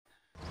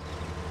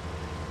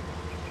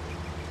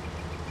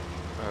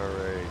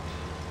Alright, I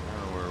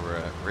don't know where we're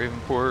at.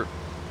 Davenport.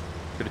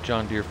 Got a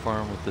John Deere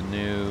farm with the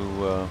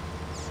new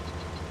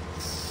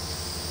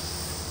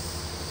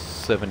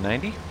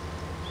 790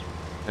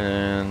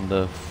 and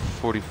the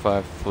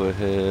 45-foot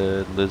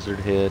head, lizard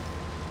head.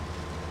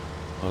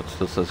 Oh, it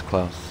still says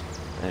Klaus.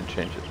 I didn't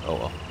change it. Oh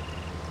well.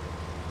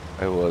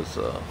 I was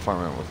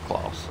farming with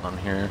Klaus on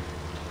here.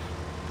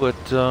 But,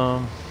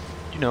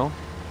 you know,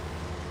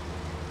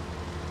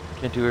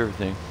 can't do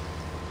everything.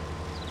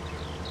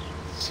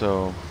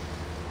 So,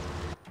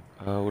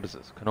 what is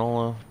this?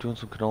 Canola, doing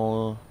some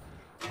canola,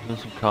 doing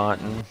some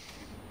cotton.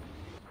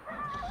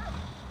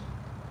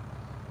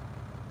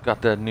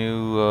 Got that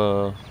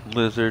new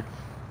lizard,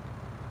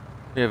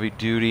 heavy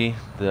duty.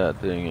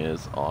 That thing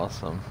is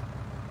awesome.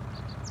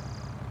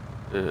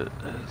 It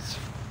is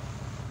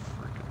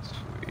freaking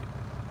sweet.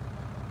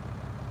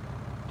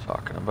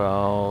 Talking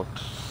about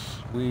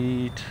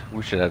sweet.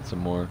 We should add some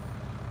more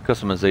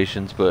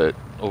customizations, but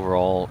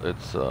overall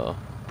it's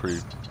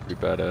pretty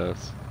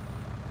badass.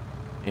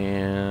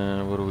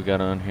 And what do we got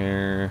on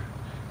here?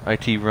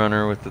 IT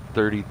runner with the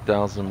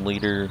 30,000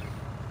 liter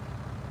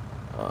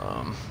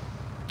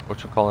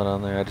what you call it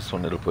on there? I just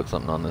wanted to put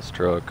something on this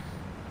truck.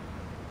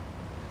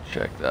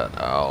 Check that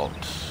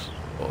out.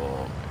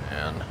 Oh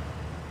man.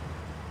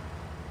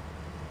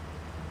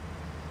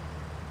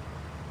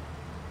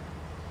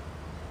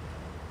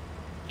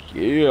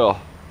 Yeah.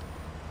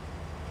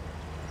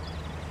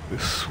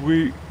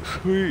 Sweet.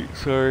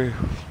 Sorry.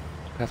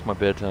 Past my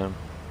bedtime.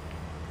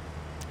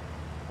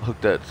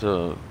 Hooked that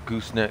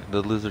gooseneck,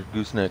 the lizard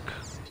gooseneck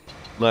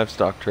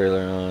livestock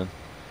trailer on.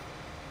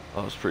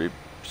 That was pretty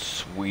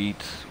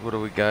sweet. What do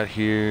we got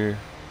here?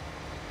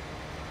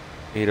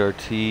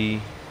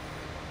 8RT,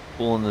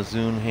 pulling the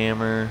Zune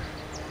hammer,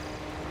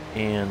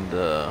 and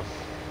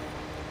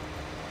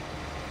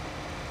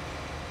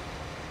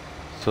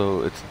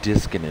so it's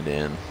disking it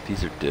in.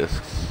 These are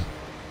discs,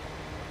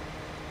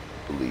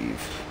 I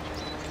believe.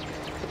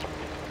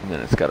 And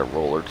then it's got a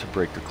roller to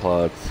break the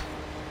clods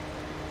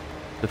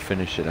to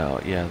finish it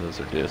out. Yeah,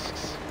 those are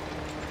discs.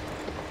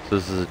 So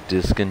this is a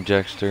disc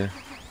injector.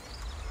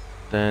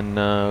 Then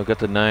we got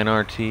the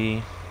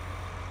 9RT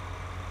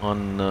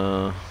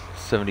on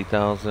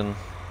 70,000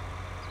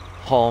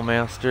 Hall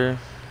Master.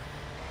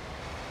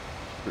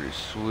 Pretty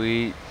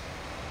sweet.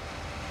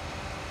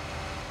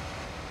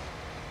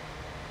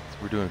 So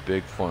we're doing a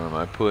big farm.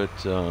 I put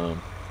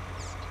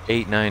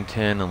 8, 9,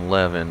 10, and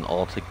 11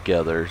 all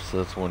together, so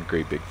that's one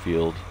great big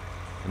field.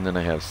 And then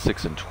I have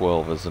 6 and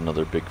 12 as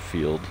another big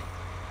field.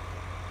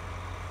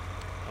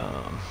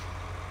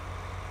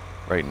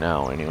 Right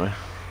now, anyway.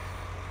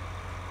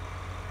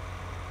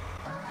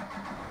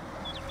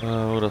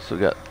 What else we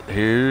got?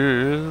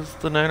 Here's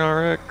the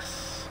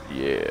 9RX.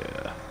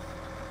 Yeah.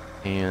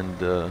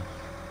 And, I'm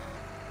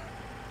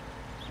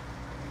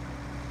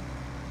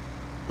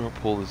gonna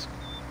pull this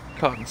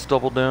cotton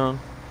stubble down.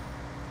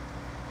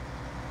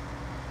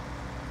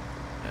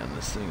 And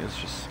this thing is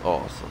just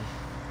awesome.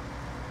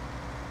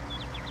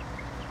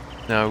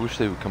 Now, I wish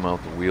they would come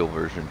out with the wheel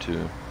version,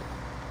 too.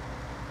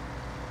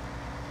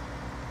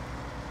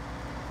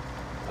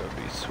 That'd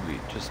be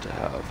sweet just to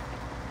have.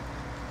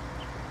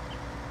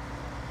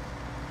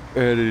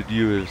 Added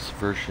US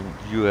versions.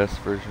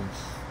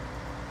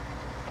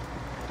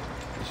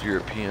 Those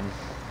European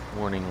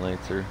warning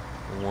lights or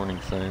warning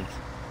signs.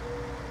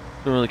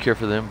 Don't really care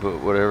for them,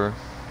 but whatever.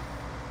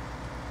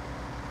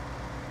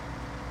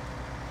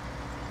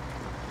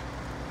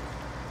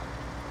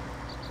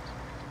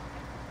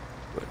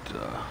 But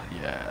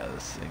yeah,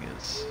 this thing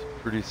is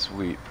pretty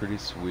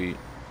sweet.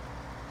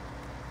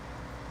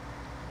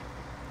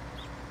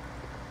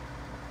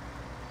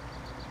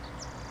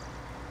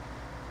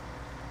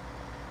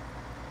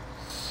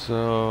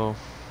 So,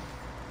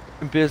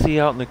 I'm busy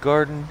out in the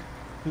garden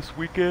this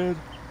weekend.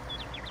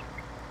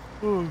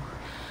 Oh,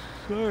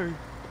 sorry.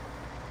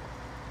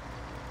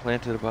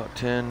 Planted about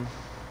 10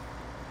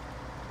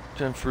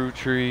 fruit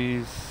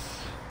trees.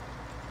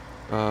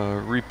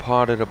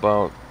 Repotted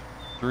about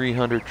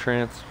 300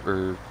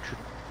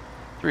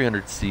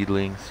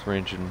 seedlings,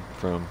 ranging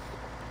from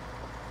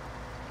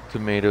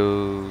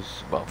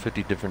tomatoes, about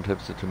 50 different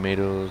types of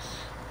tomatoes.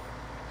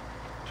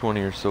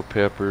 20 or so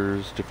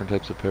peppers, different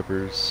types of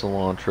peppers,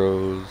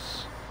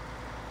 cilantros,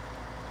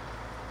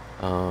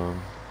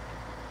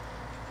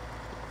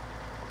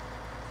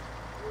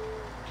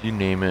 you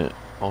name it,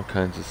 all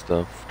kinds of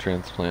stuff,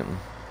 transplanting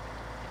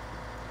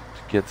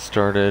to get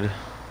started.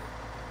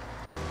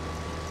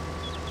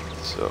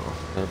 So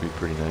that'd be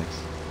pretty nice.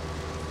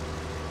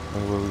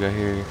 What do we got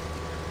here?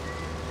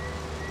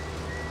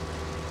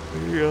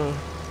 Yeah.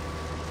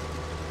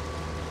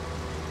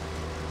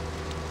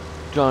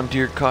 John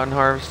Deere cotton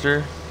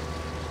harvester.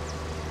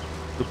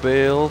 The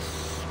bales,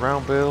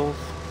 round bales.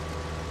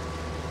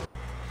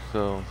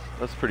 So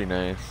that's pretty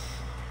nice.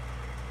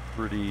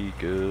 Pretty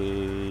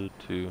good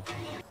too.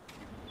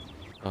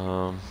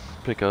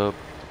 Pick up,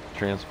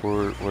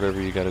 transport,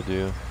 whatever you gotta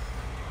do.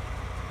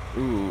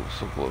 Ooh,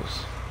 so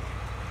close.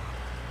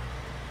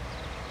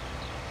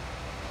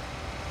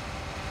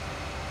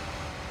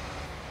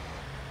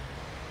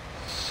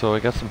 So I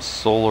got some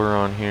solar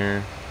on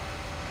here.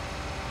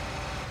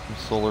 Some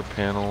solar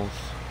panels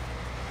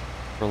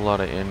for a lot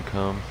of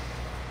income.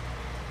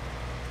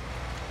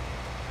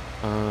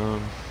 I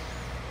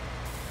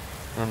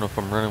don't know if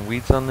I'm running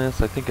weeds on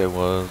this. I think I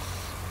was.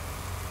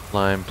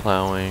 Lime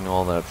plowing,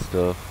 all that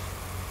stuff.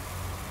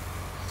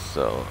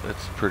 So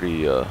it's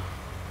pretty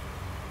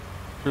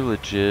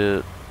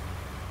legit.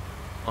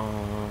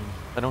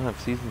 I don't have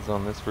seasons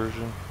on this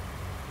version,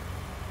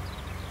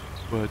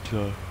 but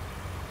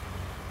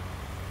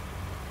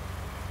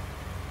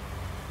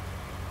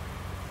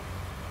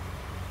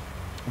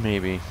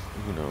maybe,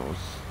 who knows?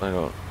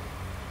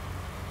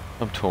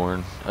 I'm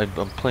torn.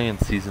 I'm playing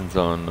seasons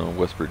on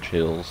Westbridge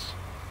Hills,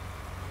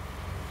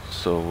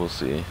 so we'll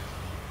see.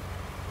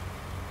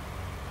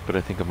 But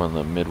I think I'm on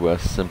the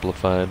Midwest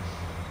Simplified.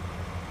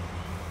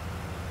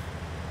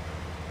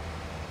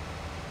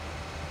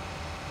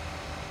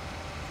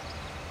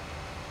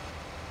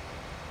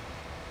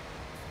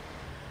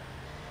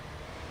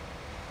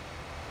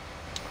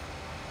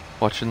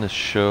 Watching this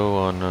show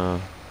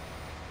on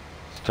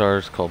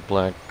Stars called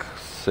Black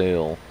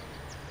Sail.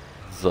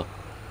 It's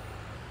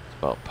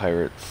about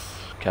pirates,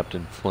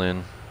 Captain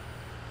Flynn.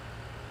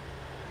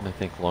 And I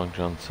think Long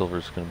John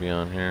Silver's gonna be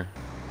on here.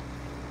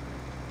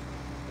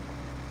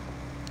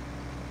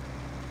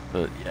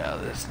 But yeah,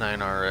 this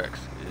 9RX is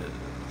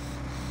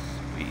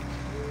sweet.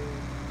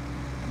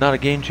 Not a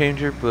game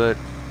changer, but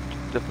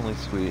definitely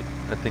sweet.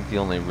 I think the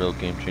only real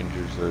game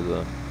changers are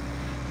the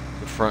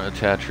front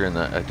attacher and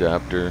the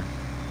adapter.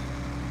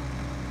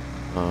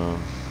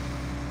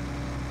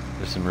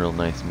 There's some real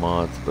nice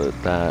mods, but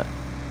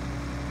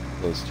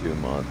those two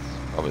mods,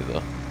 probably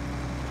the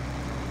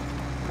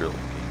real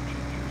game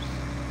changers.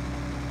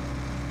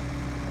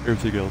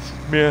 Everything else,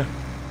 meh.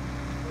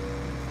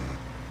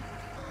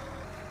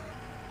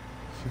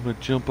 So I'm gonna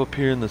jump up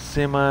here in the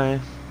semi,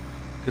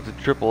 get the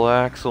triple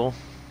axle,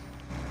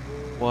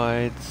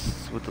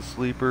 wides with the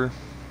sleeper.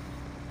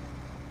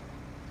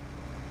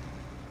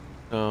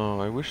 Oh,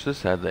 I wish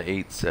this had the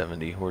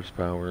 870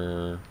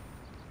 horsepower.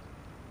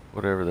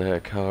 Whatever the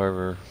heck,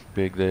 however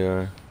big they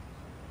are.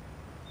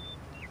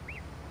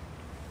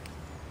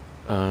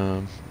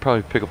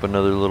 Probably pick up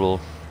another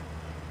little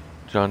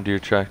John Deere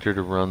tractor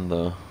to run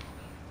the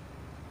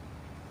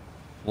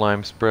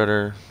lime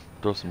spreader.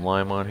 Throw some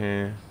lime on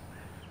here.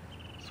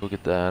 So we'll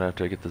get that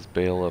after I get this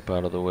bale up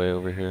out of the way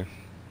over here.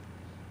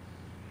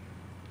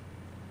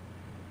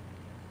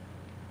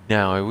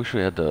 Now, I wish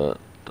we had the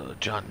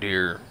John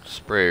Deere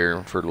sprayer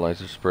and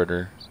fertilizer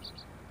spreader.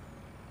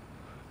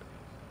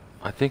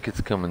 I think it's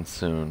coming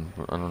soon.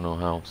 I don't know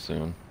how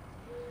soon.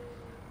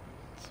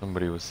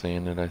 Somebody was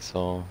saying it, I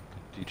saw.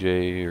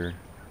 DJ or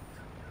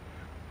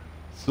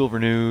Silver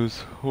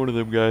News, one of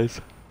them guys.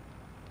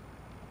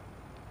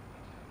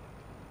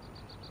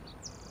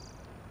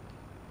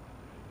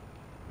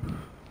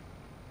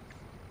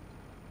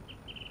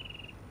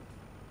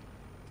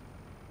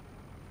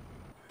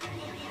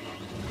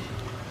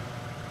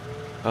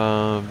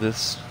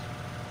 This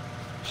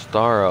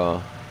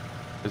Star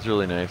is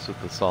really nice with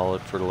the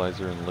solid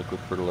fertilizer and liquid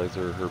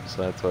fertilizer or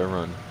herbicide, so I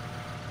run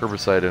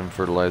herbicide and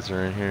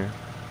fertilizer in here.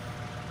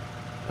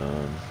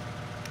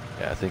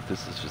 Yeah, I think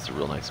this is just a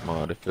real nice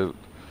mod. If it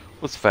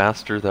was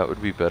faster, that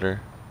would be better.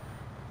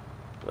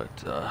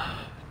 But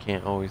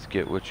can't always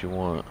get what you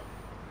want.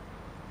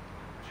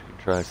 But you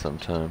can try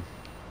sometime.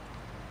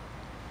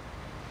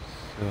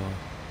 So,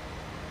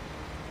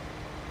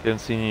 if you haven't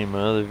seen any of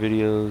my other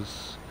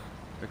videos,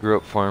 I grew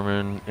up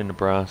farming in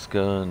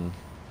Nebraska, and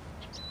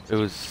it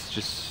was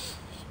just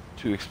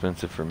too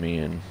expensive for me,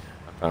 and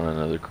I found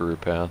another career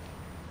path.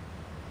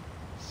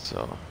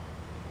 So,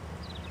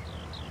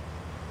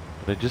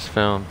 but I just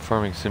found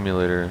Farming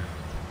Simulator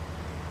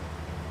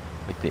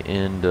like the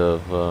end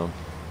of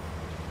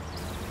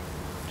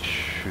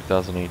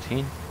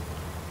 2018,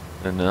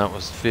 and that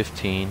was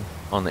 15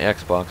 on the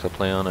Xbox. I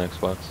play on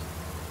Xbox,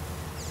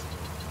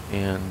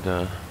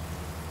 and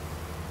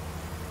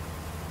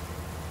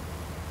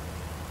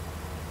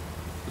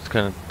was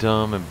kind of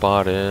dumb and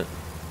bought it.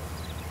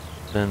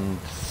 Then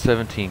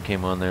 17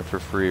 came on there for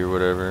free or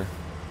whatever.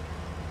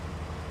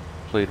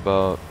 Played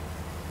about,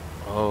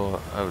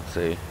 I would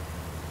say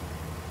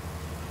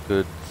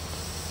good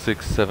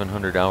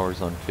 600-700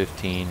 hours on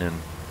 15,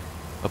 and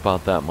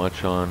about that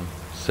much on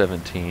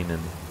 17,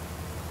 and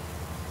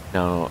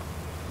now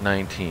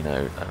 19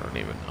 I don't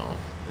even know.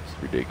 It's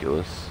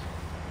ridiculous.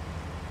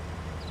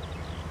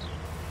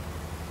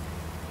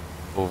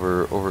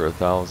 Over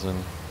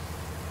 1,000.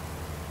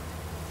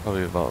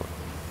 Probably about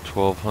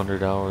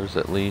 1,200 hours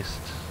at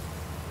least.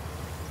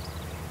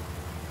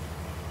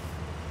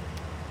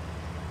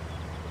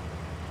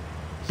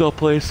 So I'll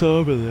play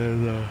some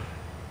and then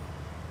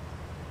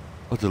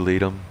I'll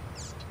delete them.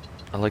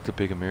 I like the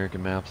big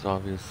American maps,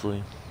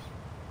 obviously.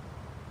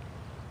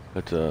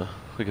 But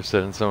like I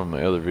said in some of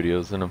my other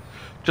videos, and I'm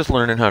just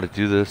learning how to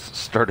do this.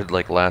 Started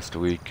like last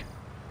week.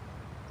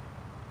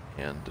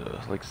 And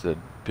like I said,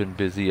 been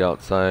busy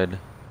outside.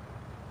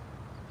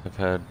 I've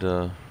had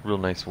real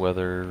nice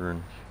weather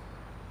and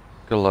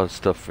got a lot of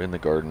stuff in the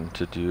garden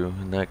to do,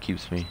 and that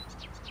keeps me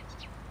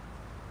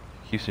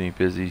Keeps me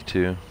busy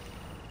too.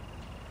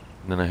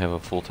 And then I have a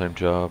full-time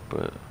job,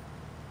 but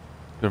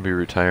I'm gonna be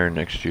retiring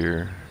next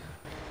year.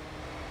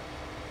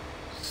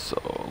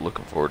 So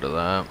looking forward to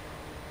that.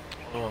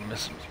 Oh, I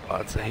miss some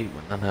spots. I hate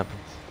when that happens.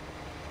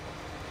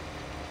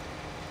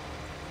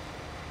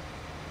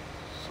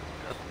 So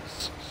we got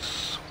this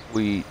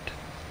sweet.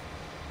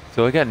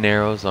 So I got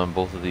narrows on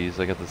both of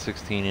these. I got the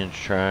 16-inch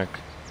track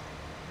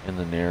and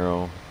the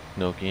narrow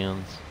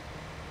Nokians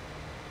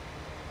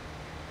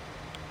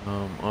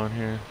on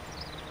here.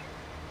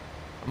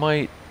 I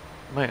might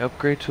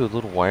upgrade to a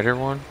little wider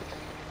one,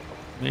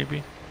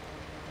 maybe.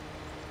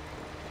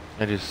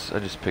 I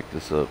just picked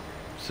this up,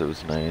 so it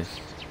was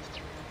nice.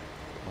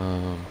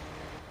 Let's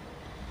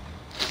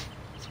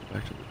go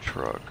back to the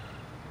truck.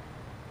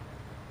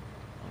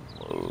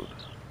 Unload.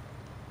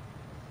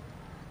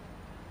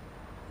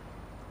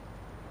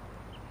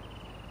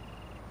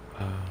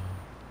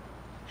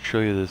 Show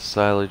you this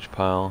silage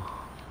pile.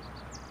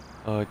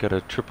 I got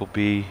a triple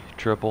B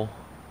triple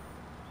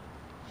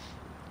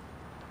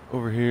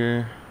over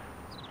here.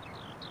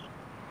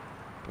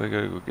 But I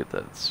gotta go get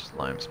that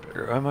slime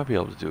spitter. I might be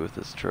able to do it with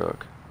this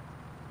truck.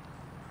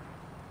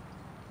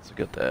 So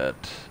get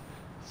that.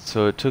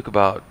 So it took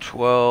about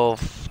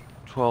 12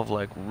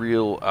 like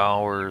real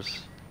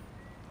hours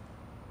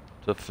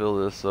to fill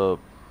this up.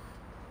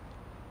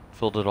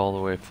 Filled it all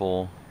the way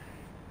full.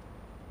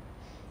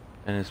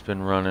 And it's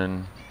been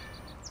running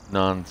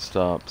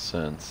non-stop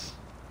since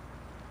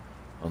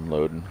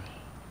unloading.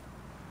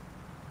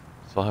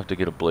 So I'll have to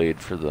get a blade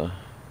for the,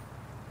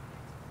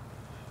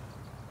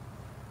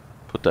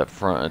 put that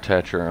front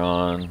attacher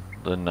on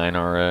the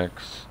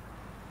 9RX,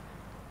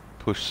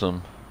 push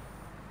some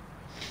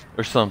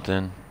or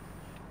something,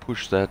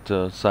 push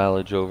that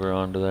silage over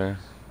onto there,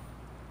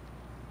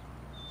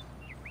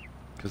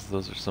 because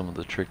those are some of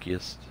the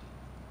trickiest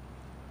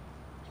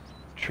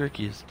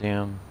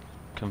damn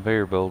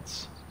conveyor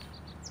belts.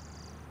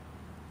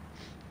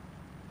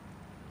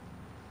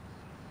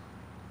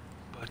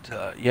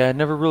 But yeah, I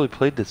never really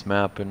played this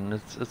map, and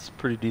it's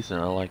pretty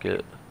decent. I like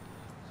it.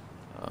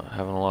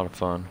 Having a lot of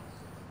fun.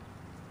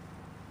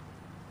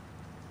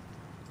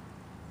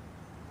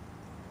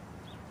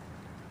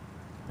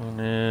 On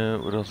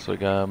it, what else I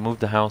got? Moved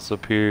the house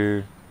up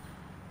here.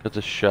 Got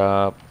the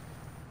shop.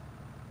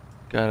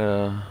 Got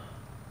a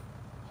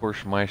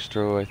Horse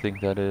Maestro, I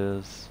think that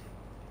is.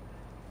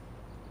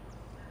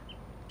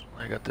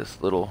 I got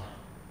this little.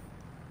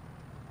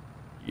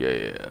 Yeah,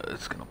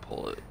 it's gonna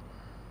pull it.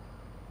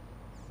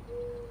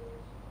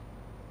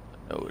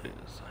 I know it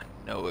is.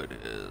 I know it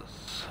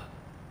is.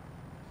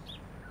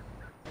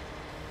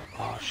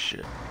 Oh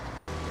shit.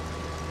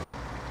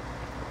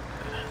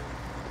 Okay.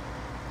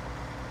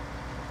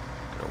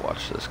 Gotta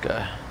watch this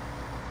guy.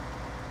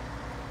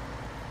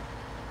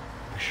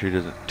 Make sure he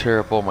doesn't tear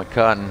up all my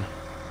cotton.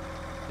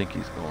 I think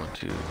he's going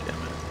to,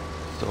 damn it.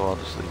 So I'll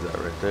just leave that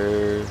right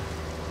there.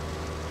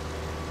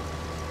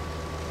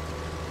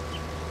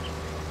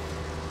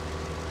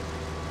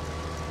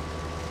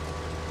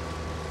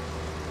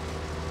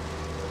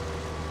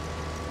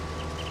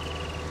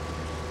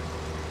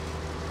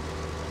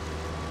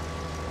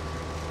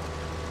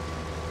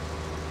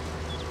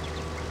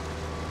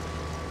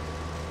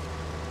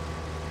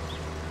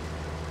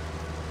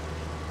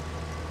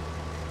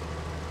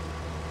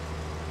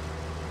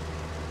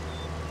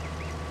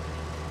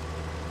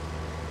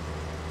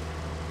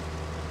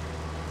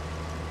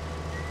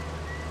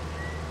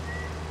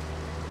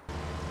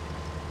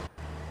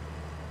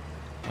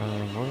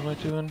 What am I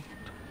doing?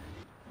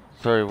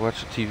 Sorry,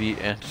 watching TV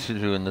and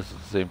doing this at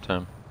the same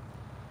time.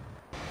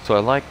 So I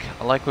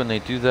like when they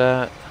do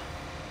that.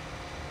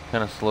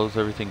 Kind of slows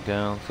everything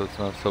down, so it's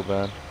not so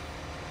bad.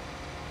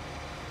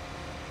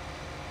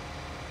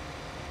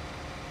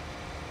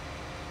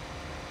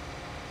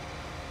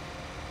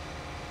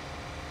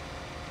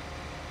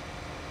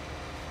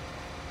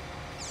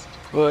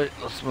 But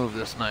let's move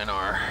this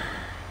 9R.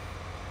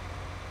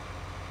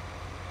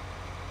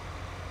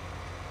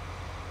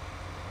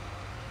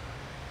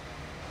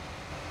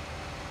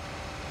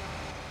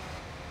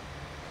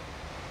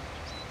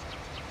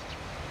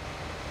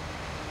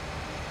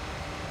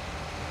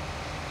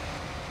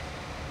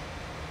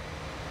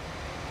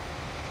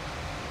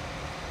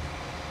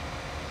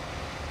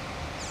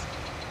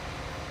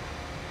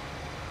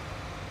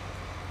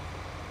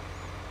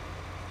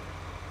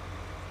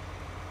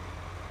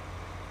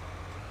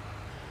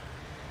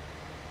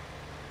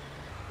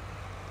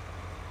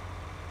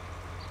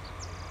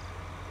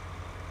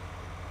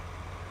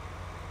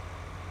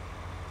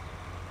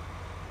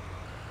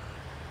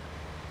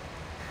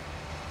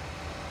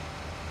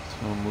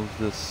 We'll move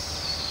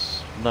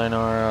this 9R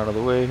out of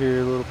the way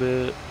here a little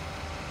bit.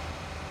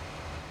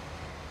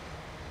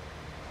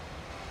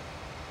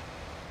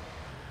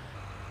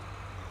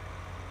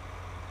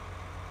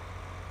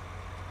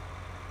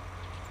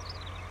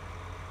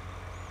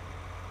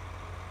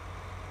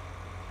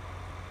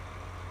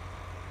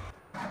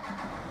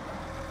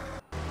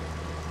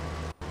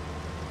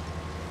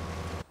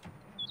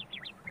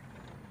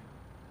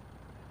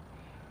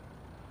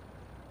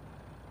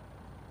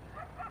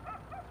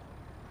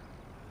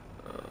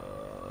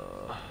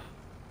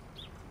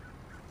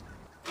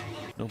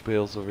 No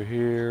bales over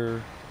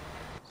here.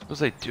 What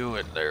was I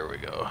doing? There we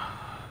go.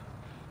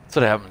 That's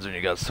what happens when you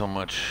got so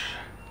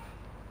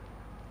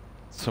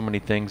many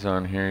things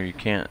on here. You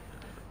can't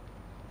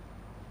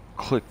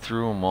click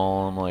through them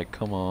all. I'm like,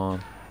 come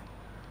on.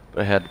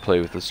 But I had to play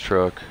with this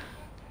truck.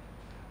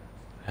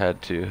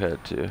 Had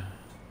to.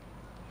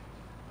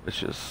 It's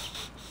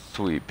just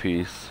sweet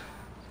piece.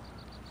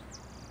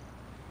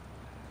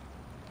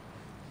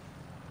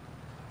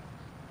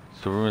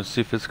 So we're gonna see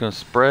if it's gonna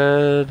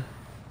spread.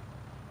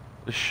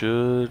 It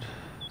should.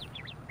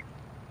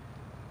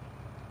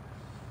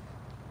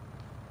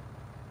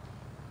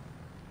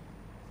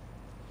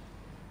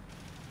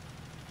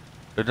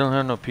 I don't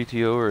have no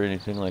PTO or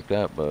anything like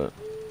that, but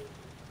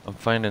I'm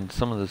finding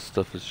some of this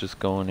stuff is just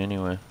going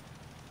anyway.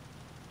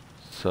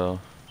 So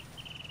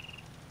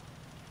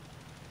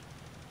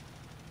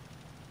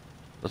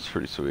that's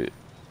pretty sweet.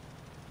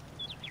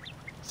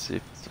 Let's see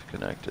if it's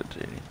connected to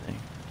anything.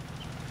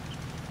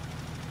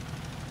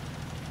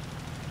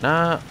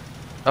 Nah.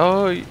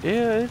 Oh,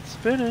 yeah, it's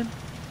spinning.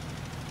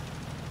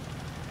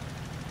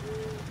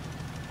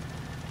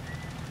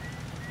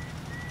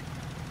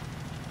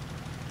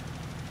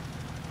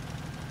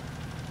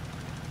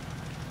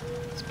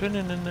 It's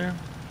spinning in there.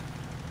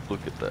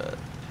 Look at that.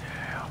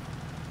 Damn.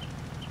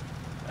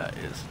 That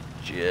is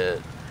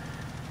legit.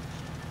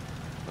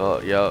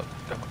 Oh, yeah.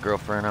 Got my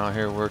girlfriend out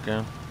here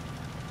working.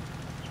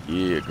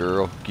 Yeah,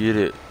 girl. Get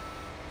it.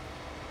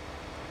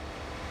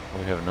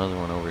 We have another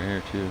one over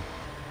here, too.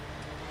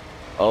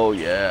 Oh,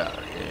 yeah.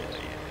 Yeah.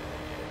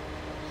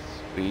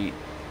 Sweet.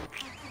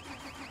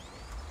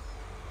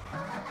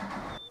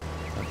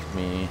 That's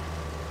me.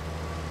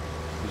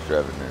 Who's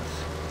driving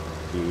this?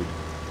 Dude.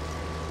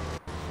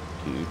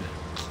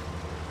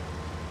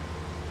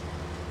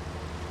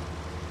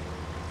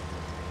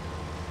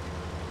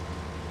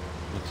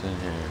 What's in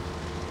here?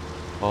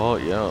 Oh,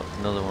 yeah.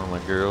 Another one of my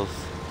girls.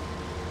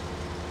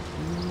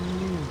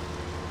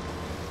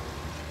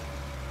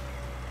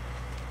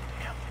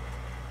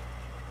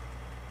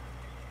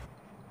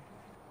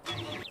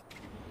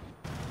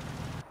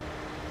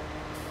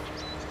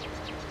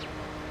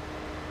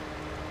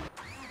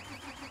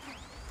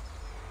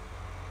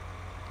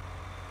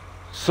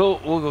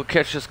 So we'll go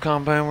catch this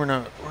combine.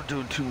 We're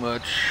doing too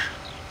much.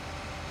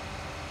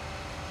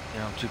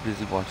 Yeah, I'm too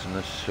busy watching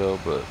this show,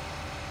 but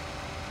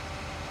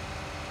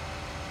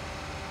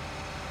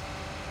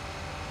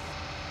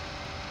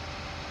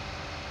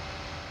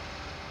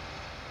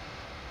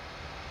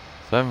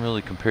so I haven't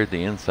really compared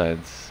the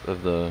insides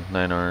of the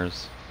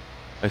 9Rs.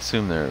 I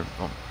assume they're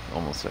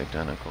almost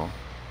identical.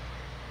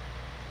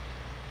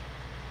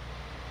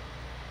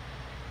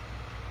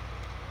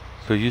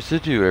 So you used to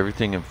do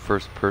everything in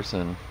first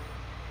person.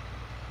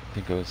 I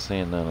think I was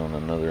saying that on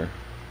another.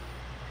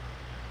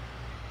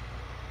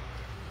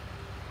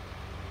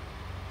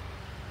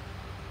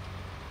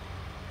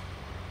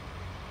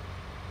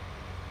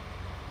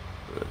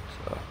 But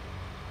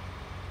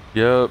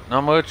yep,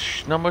 not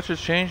much has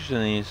changed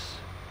in these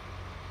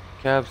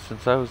cabs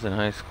since I was in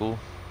high school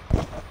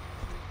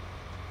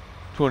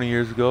 20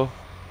 years ago.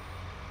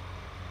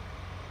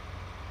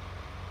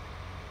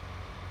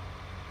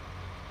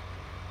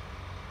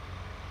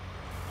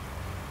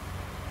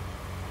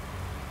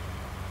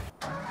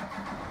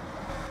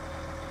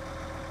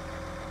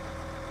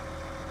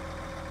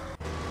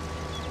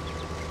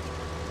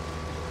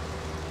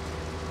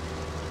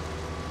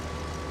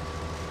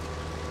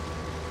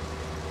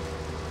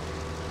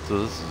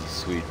 So this is a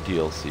sweet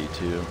DLC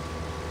too.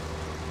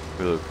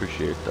 Really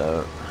appreciate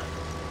that.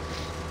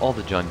 All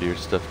the John Deere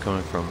stuff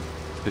coming from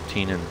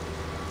 15 and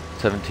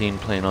 17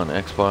 playing on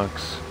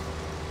Xbox.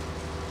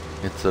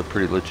 It's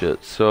pretty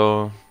legit.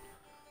 So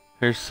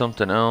here's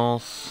something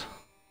else.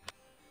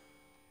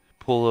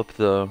 Pull up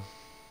the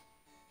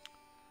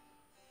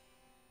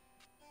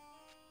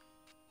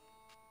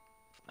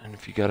and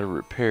if you got to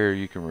repair,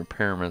 you can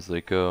repair them as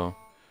they go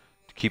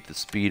to keep the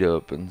speed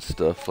up and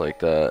stuff like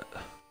that.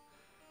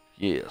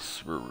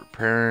 Yes, we're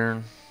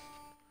repairing.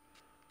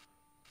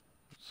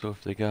 So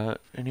if they got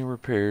any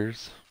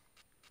repairs,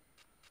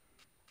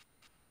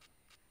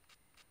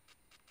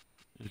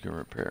 you can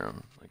repair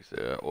them. Like I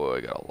said, oh,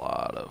 I got a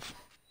lot of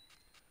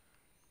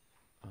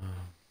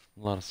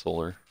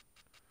solar.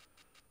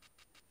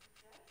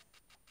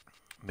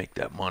 Make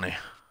that money.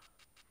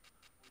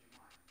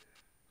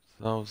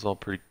 So that was all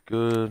pretty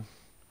good.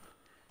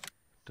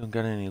 Don't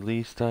got any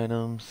leased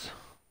items.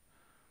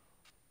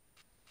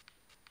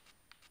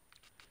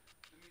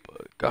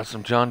 But got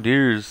some John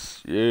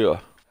Deere's, yeah.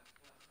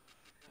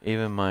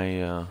 Even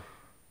my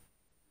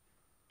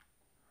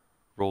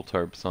roll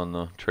tarps on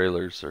the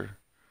trailers are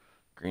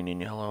green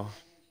and yellow.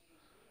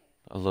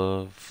 I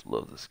love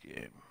this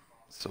game.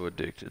 So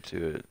addicted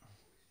to it.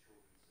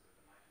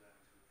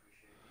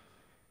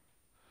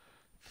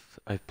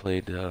 I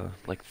played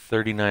like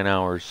 39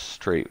 hours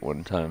straight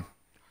one time.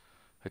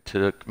 I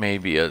took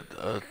maybe a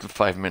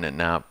 5-minute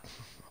nap.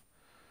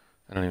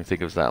 I don't even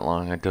think it was that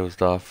long. I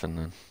dozed off and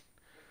then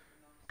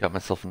got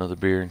myself another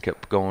beer and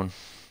kept going.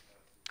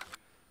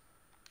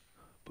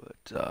 But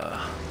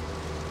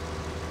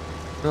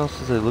What else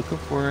was I looking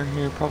for in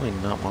here? Probably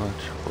not much.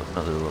 What,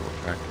 another little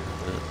tractor,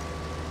 but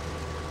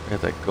I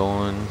got that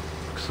going.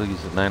 Still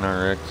use the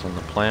 9RX on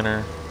the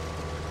planter.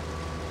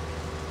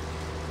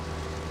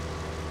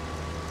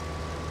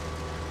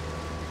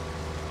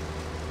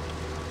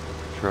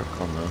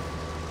 Truck on the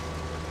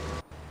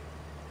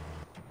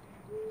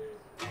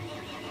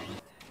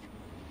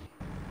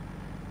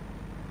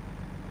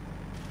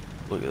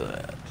look at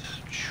that.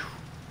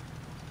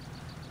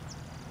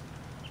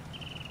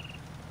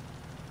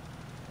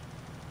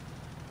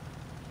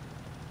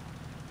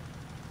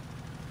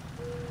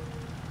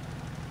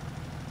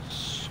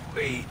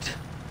 Sweet.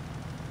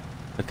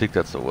 I think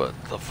that's the what?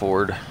 The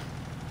Ford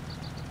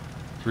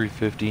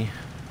 350.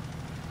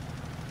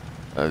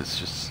 It's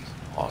just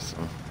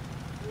awesome.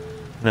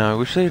 Now I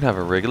wish they'd have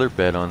a regular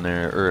bed on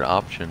there, or an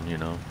option, you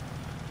know.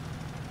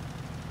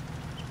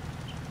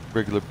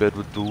 Regular bed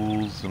with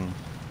duals and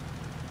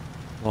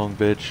long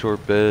bed,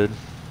 short bed.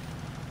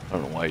 I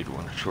don't know why you'd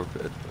want a short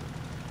bed, but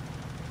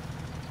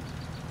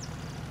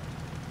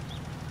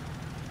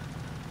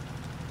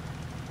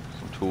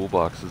some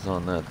toolboxes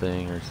on that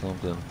thing or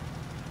something.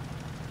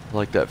 I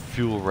like that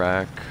fuel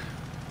rack.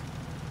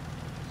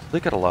 So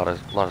they got a lot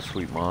of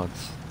sweet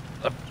mods.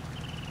 I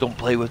don't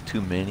play with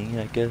too many,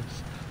 I guess.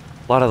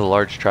 A lot of the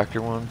large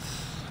tractor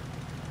ones.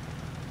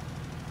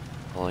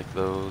 I like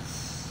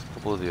those. A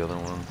couple of the other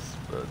ones,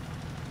 but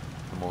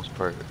for the most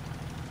part,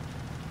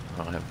 I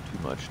don't have too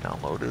much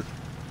downloaded.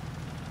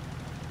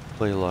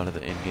 Play a lot of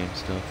the in-game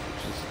stuff,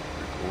 which is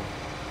pretty cool.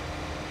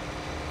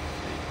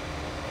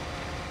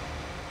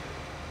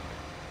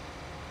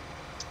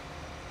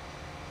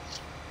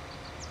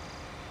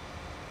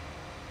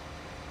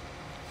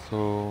 So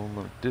I'm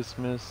gonna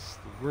dismiss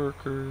the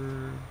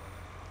worker.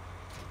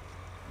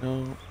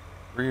 No,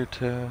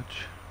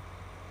 reattach,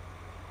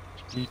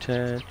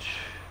 detach.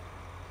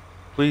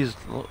 Please,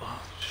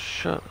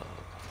 shut up.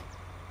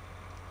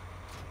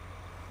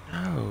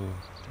 No,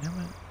 damn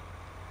it.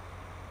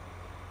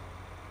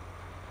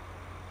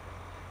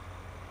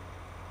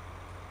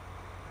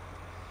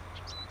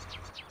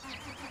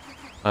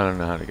 I don't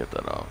know how to get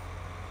that off.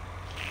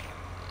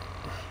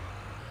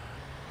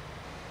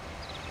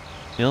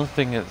 The only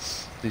thing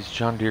is, these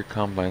John Deere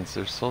combines,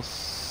 they're so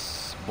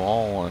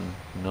small on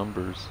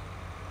numbers.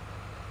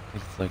 I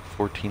think it's like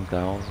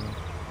 14,000.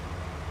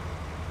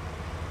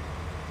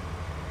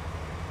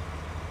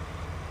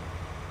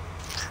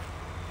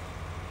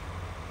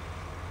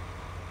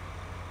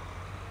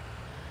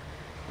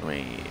 Let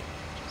me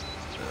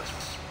do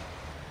this.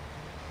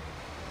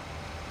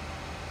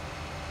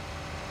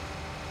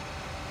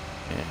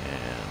 And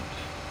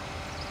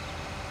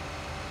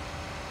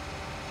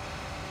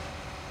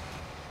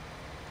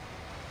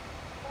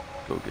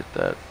go get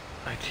that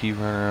IT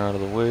runner out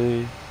of the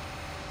way.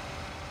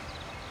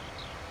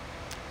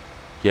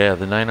 Yeah,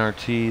 the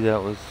 9RT,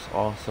 that was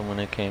awesome when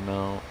it came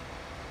out.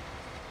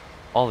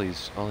 All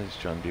these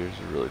John Deeres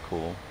are really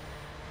cool,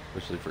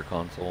 especially for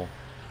console.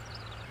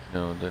 You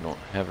know, they don't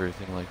have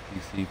everything like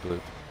PC, but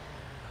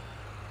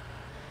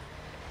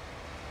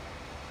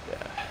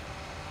yeah.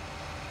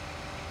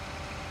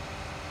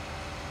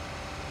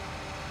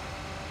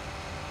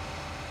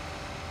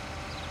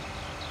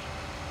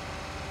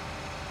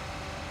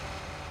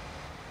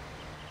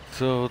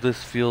 So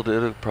this field,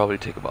 it'll probably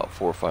take about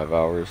 4 or 5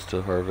 hours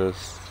to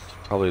harvest,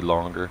 probably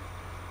longer.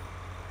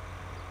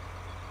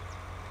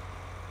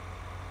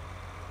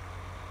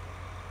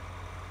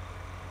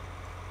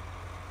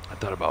 I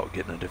thought about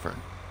getting a different,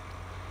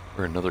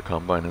 or another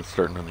combine and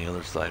starting on the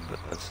other side, but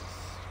that's just,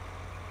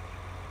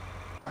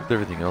 with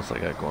everything else I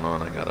got going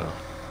on, I gotta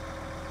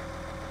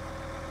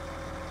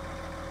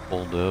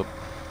hold up.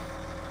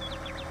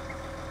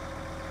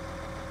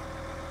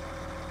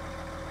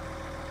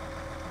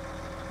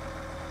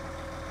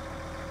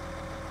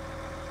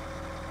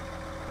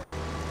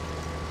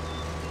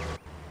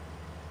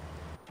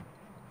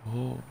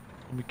 Oh,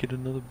 let me get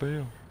another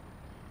bale.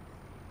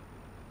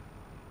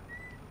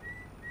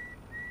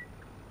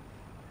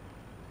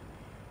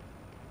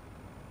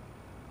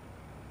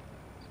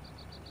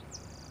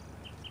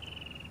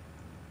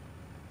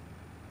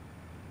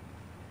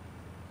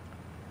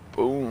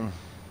 Boom.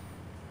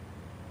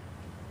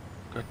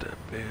 Got that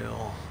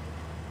bale.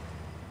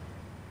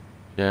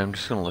 Yeah, I'm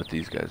just gonna let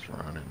these guys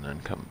run and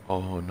then come.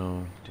 Oh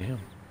no,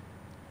 damn.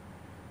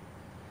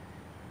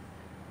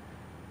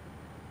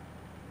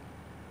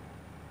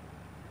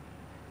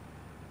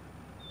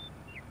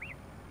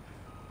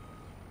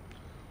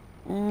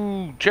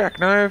 Ooh,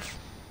 jackknife.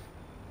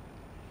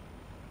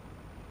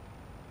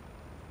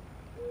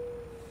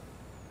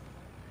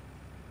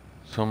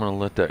 So I'm gonna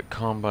let that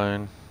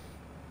combine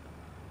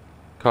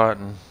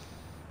cotton.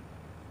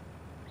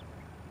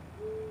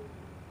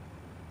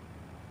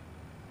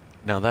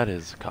 Now that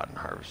is a cotton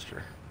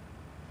harvester.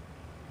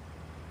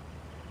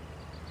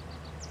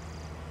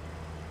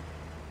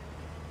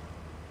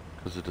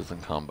 Because it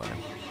doesn't combine.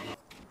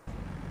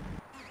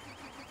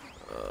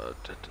 I'll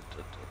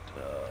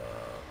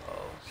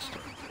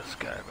start this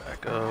guy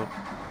back up.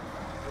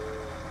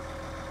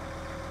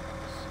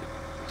 Let's see if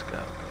this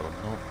guy will go.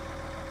 Nope.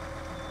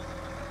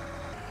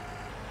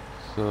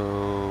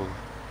 So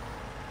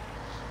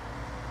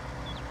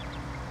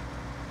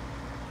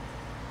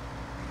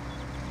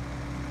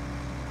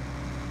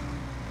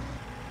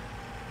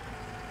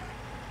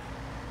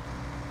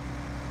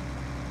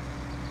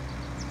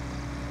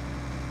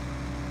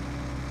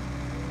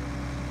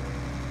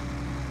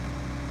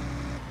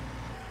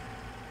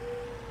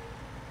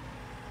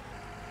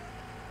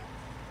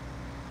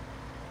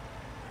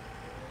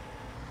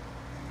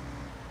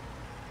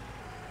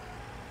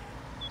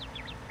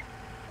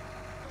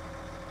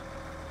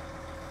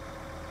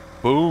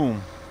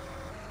boom.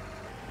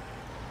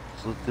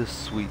 Let's let this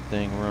sweet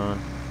thing run.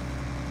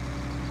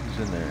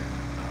 Who's in there?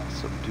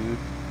 Awesome, dude.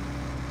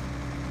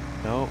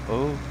 No,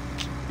 oh,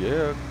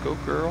 yeah, go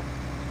girl.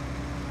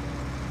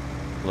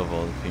 Love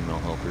all the female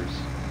helpers.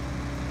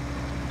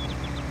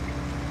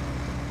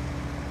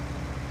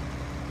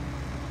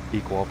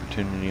 Equal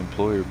opportunity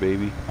employer,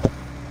 baby.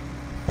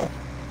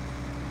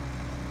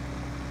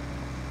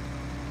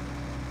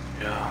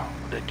 Yeah,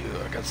 what'd I do?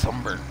 I got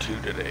sunburned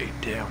too today,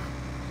 damn.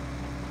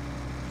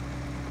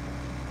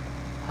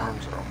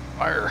 Arms are on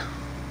fire.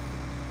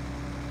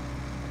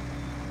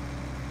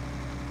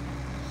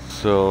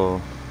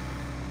 So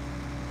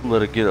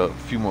let it get a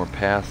few more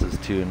passes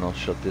too, and I'll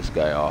shut this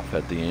guy off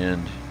at the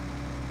end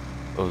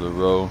of the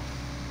row.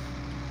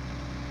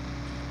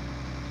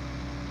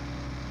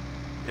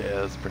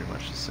 Yeah, it's pretty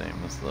much the same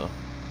as the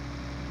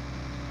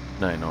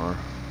 9R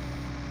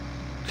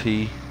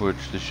T,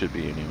 which this should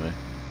be anyway.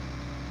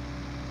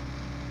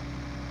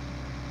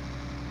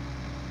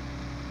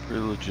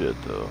 Pretty legit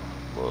though.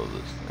 Love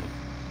this thing.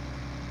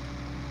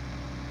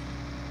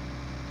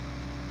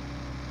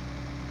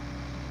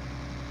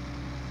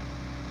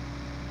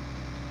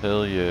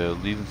 Hell yeah,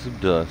 leaving some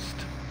dust.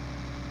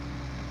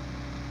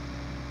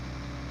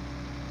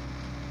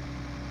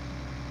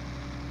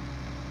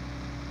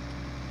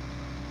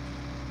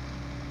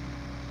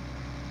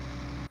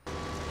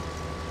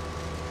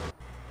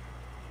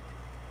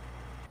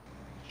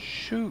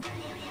 Shoot.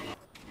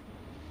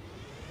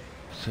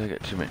 So I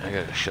got too many. I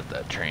gotta shut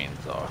that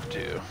trains off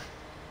too.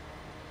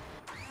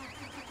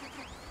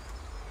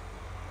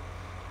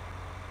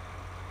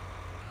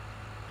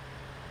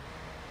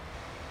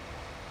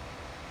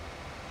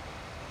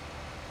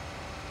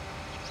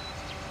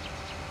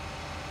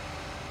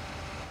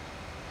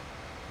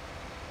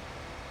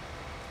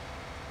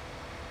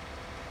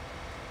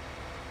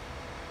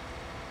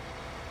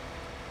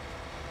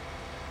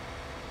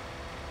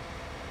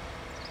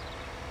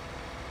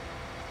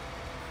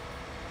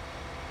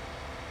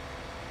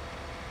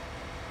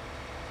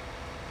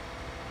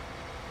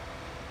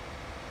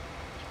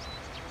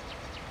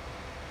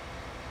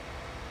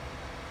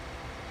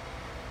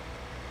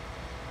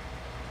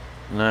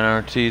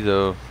 Nine RT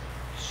though,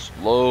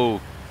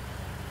 slow.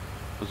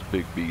 Was a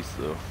big beast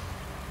though.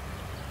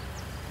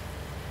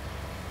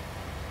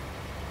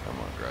 I'm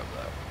gonna grab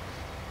that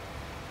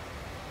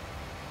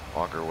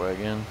Walker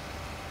wagon.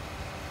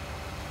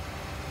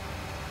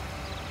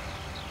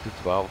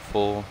 It's about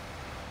full.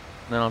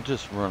 Then I'll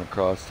just run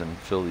across and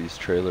fill these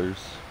trailers,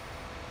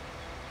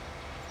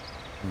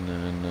 and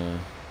then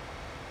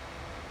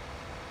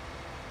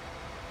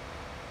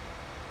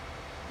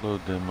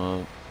load them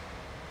up.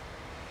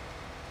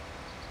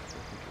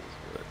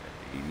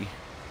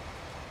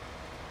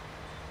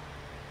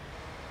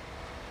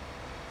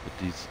 But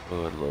these,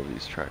 oh, I love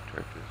these track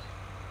tractors.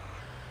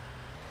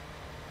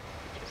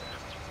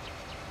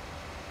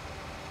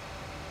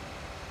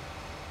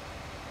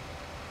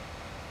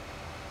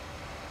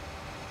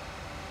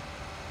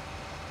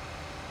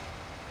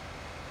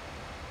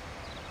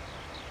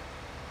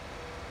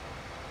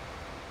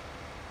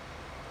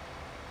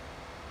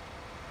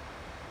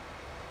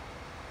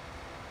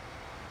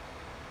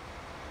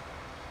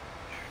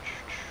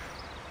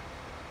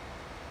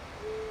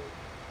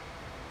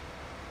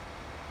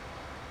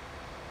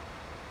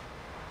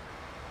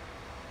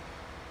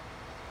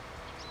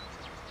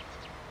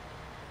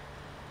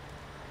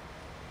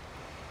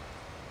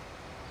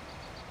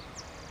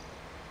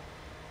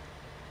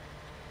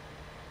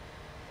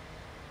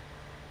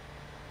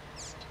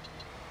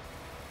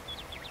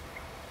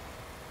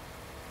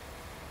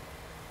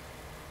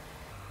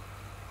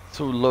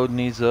 So we're loading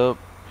these up.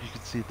 You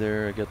can see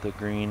there I got the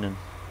green and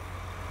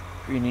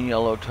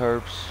yellow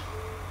tarps,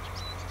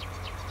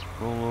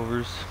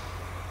 rollovers.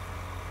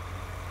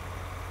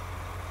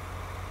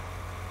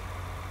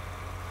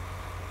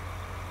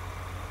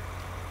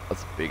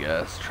 That's a big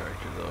ass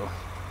tractor though.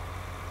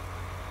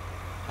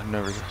 I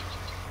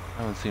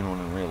haven't seen one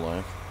in real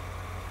life.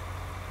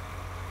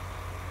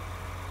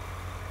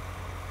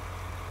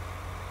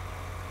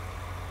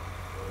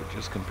 But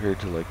just compared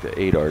to like the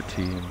 8RT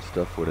and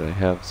stuff, what I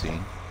have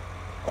seen.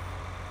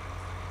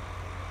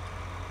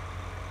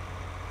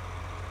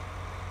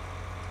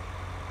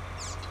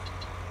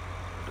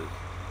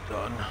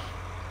 Done.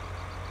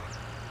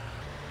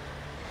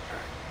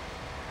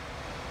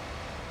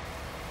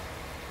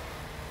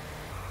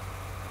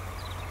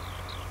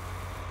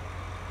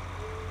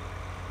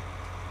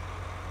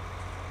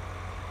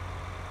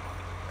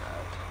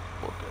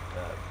 Look at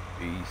that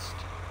beast.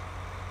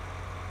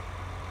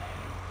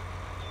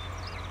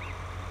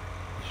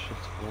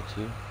 Shit's full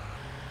too.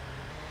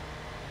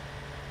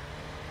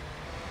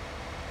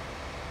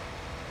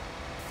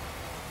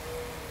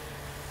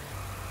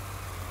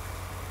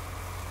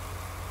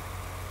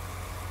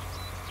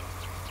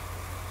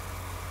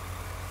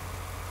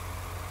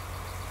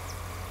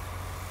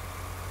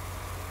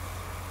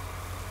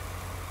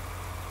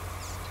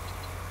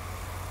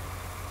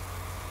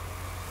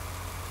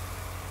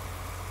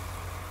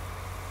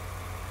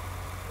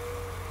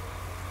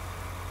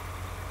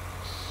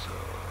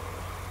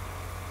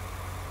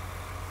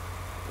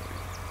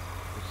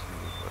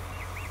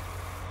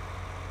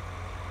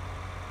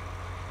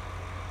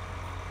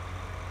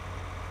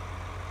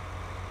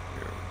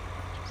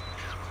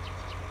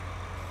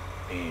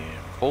 And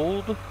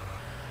hold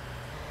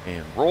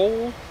and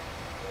roll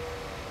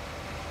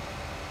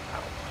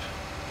out.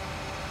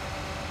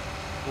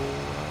 Roll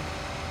out.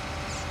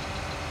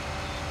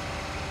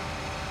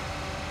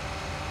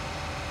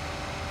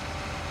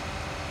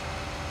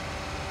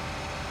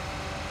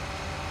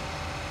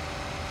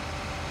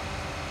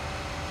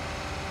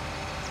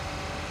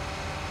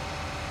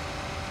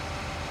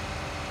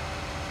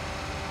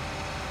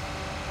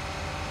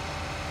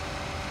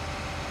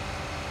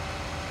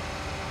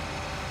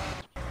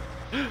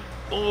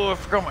 Oh, I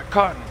forgot my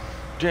cotton.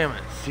 Damn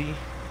it, see?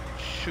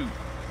 Shoot.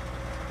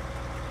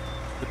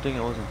 Good thing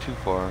it wasn't too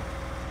far.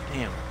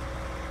 Damn it.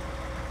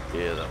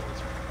 Yeah, that was...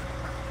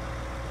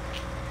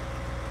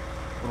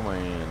 What am I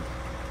in?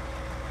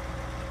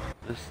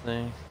 This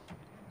thing?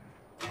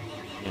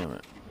 Damn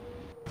it.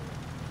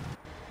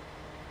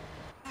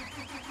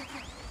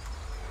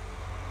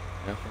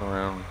 Effing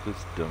around with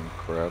this dumb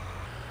crap.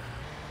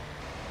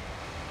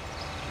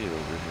 Get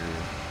over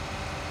here.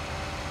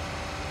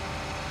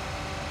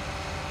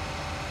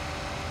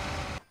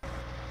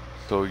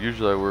 So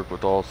usually I work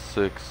with all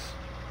 6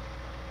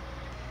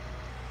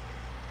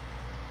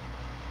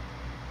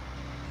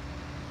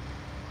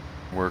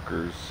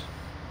 workers.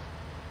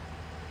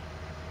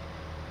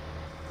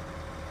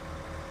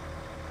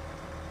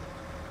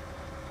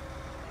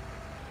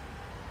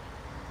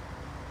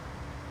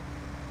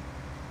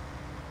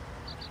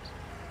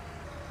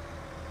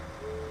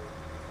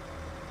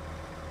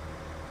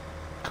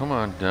 Come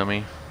on,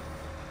 dummy.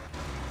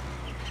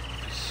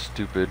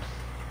 Stupid.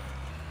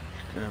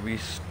 You're gonna be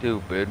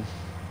stupid.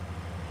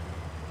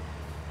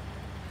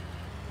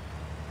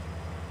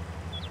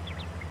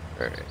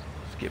 Alright,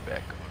 let's get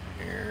back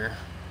on here.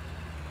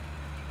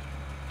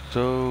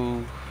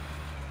 So,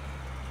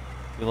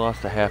 we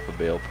lost a half a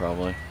bale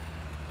probably.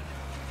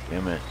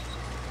 Damn it.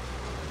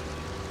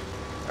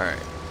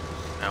 Alright,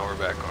 now we're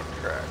back on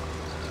track.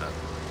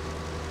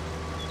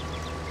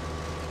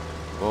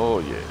 Oh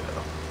yeah.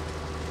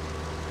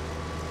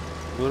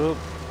 What up?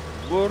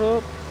 What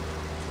up?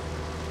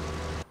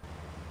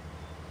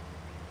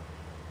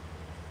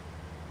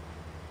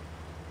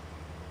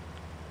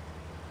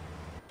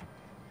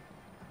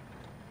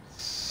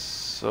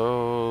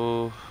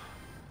 So,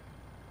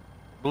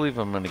 I believe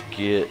I'm gonna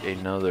get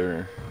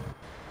another.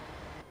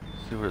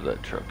 See where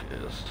that truck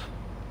is.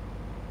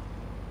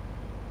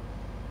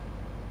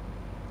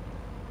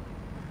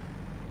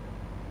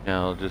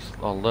 Now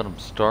I'll let them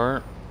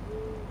start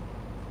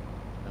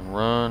and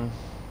run,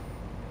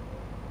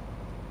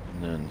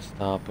 and then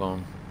stop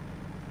them.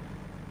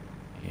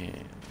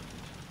 And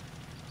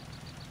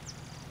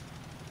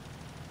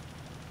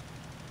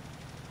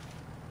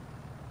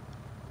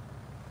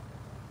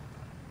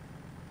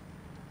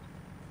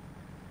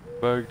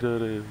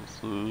Baghdad is,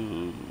 show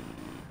me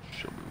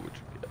what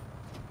you get.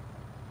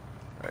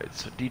 Alright,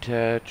 so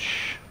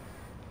detach.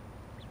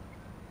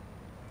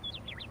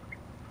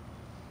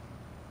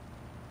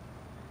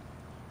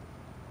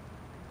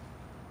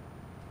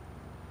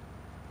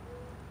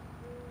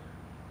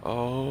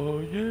 Oh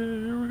yeah,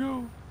 here we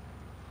go.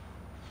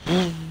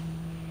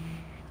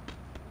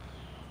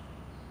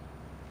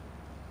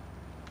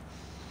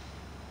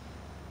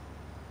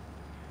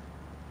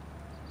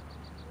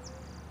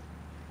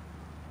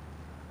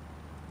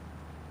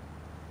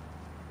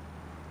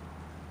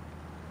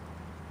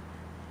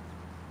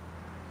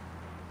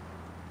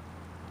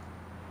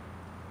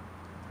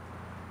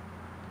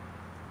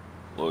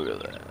 Look at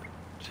that.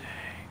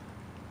 Dang.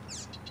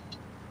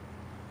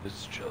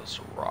 It's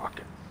just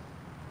rocking.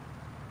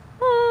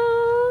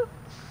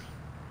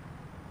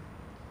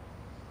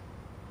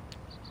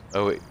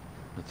 Oh wait,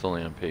 it's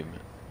only on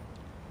pavement.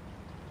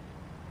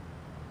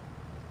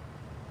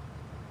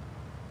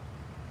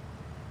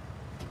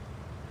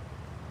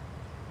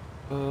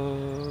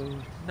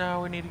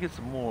 Now we need to get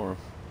some more.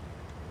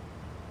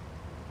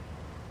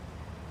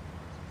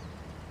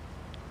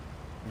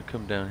 I'm gonna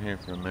come down here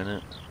for a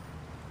minute.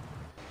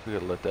 We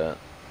gotta let that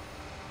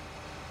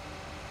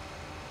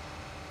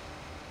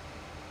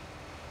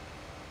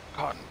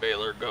cotton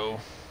baler go.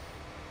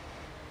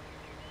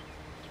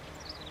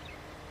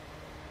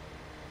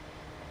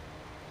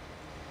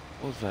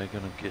 What was I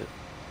gonna get?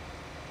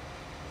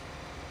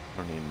 I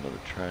don't need another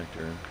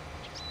tractor.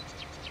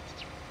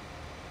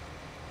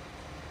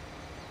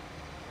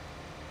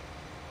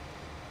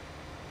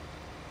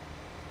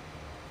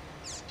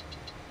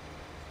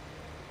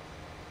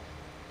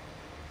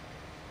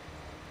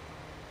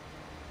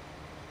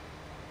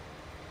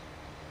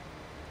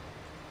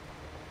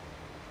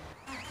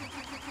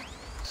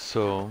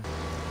 So,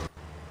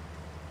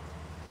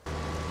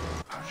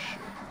 oh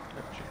shit,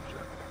 gotta change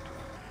that back to.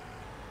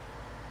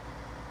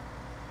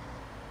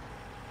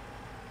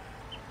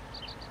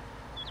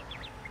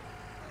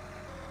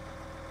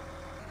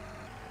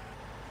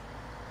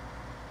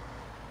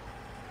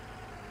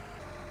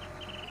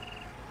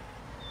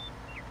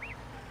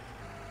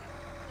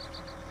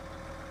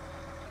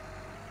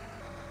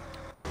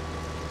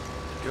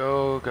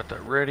 Go, got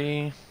that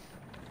ready.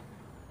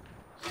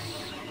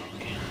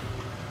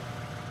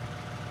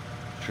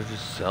 Should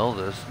just sell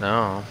this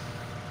now.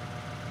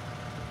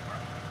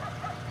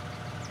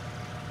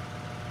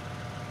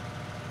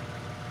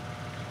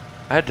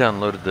 I had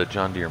downloaded the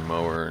John Deere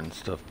mower and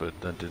stuff,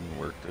 but that didn't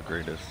work the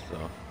greatest,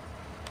 so.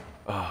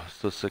 Oh,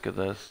 so sick of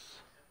this.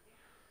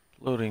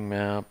 Loading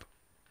map.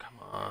 Come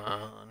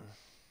on.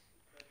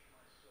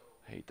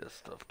 Hate this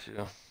stuff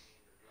too.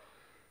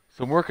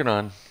 So I'm working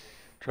on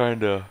trying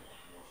to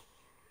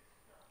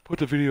put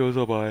the videos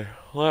on my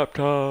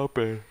laptop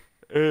and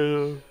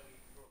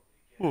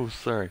oh,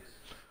 sorry.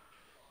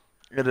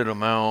 Edit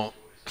them out,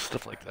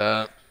 stuff like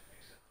that.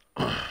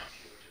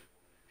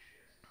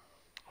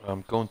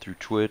 I'm going through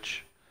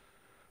Twitch.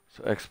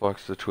 So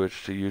Xbox to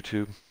Twitch to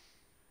YouTube.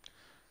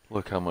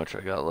 Look how much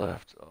I got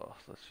left. Oh,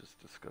 that's just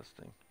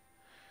disgusting.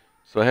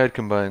 So I had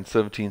combined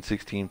 17,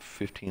 16,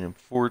 15, and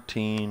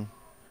 14.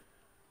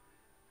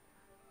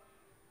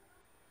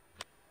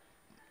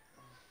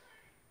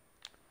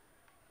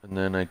 And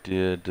then I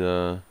did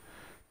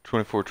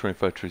 24,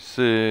 25,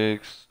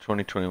 26,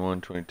 20,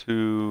 21, 22.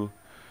 You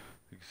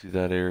can see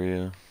that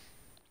area.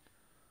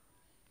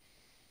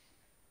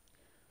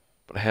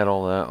 But I had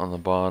all that on the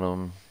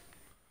bottom.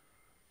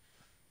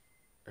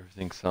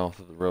 Everything south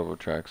of the railroad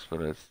tracks,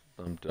 but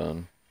I'm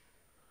done.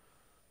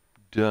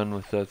 Done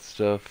with that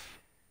stuff.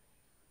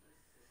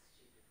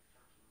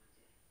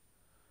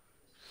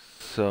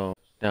 So,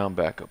 down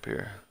back up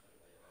here.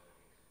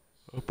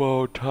 Up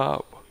on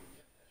top.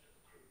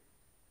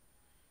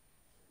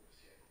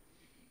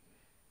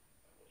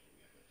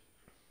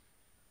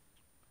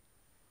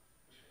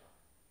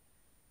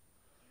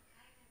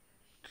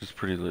 Which is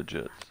pretty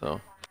legit,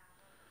 so.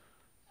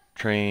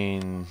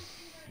 Train,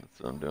 that's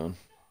what I'm doing.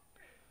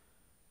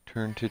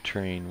 Turn to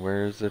train,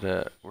 where is it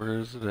at? Where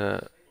is it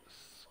at?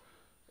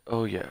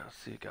 Oh yeah,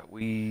 see, it got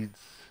weeds.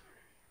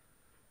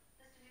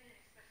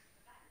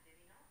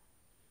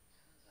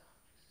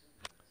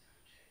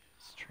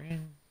 This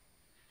train.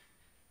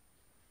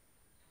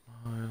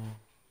 Mile. Am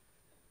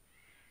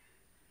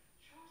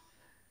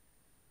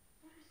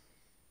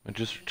I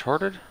just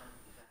retarded?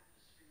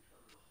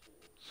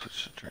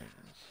 Switch to trains.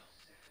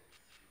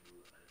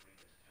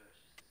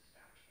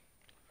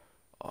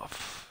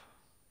 Off.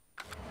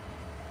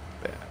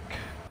 Back.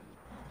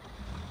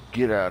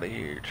 Get out of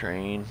here,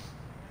 train.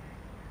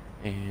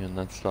 And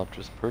that stopped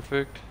just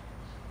perfect.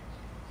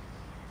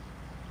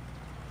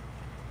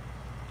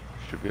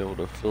 Should be able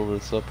to fill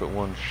this up at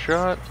one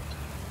shot.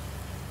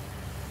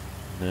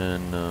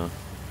 And then,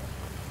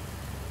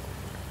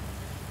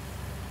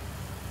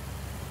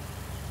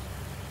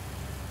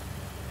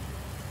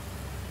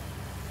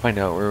 find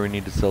out where we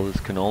need to sell this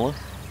canola.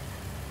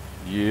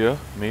 Yeah,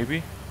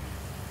 maybe.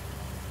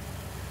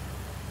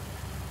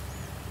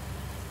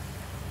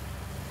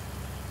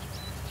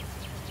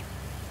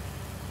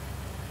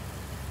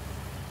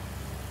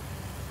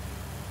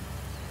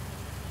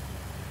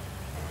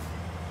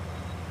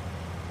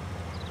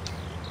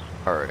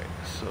 Alright,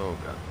 so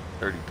got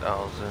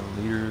 30,000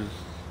 liters.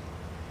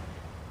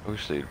 I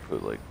wish they'd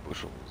put like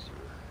bushels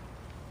or,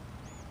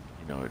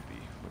 you know, it'd be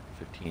what,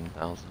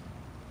 15,000.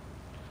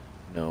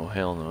 No,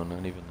 hell no,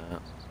 not even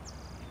that.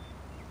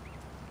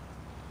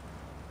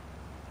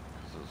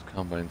 Because those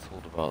combines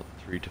hold about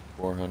 300 to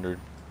 400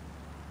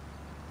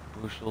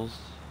 bushels.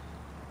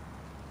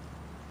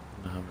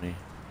 I don't know how many.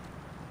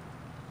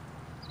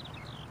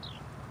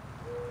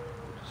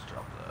 We'll just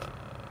drop that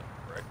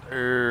right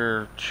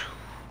there.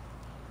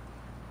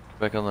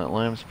 Back on that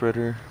lime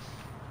spreader.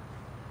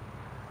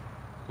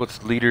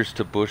 What's liters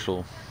to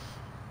bushel?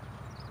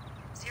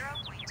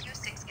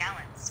 0.26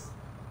 gallons.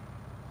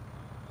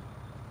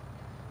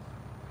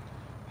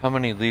 How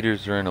many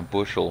liters are in a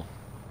bushel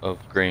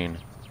of grain?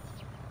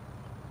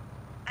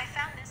 I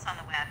found this on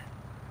the web.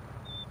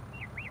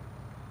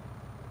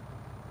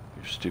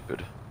 You're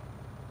stupid.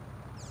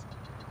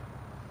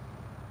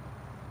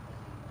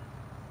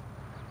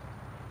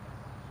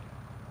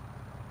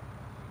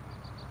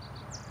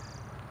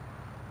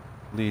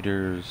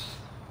 Liters.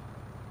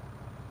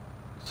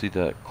 See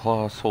that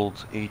Kloss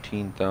holds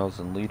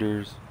 18,000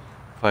 liters,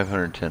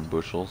 510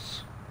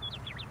 bushels.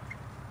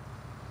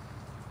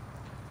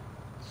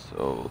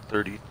 So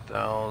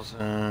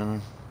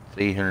 30,000,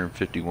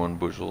 851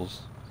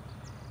 bushels.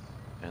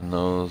 And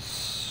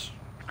those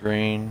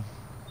grain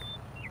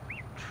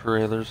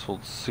trailers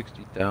hold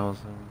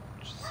 60,000,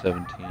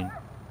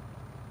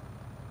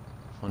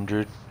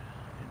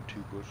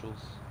 1,702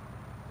 bushels.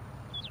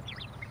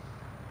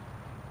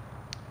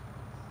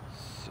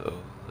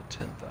 So the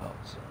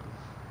 10,000.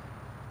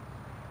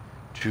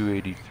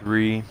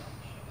 283.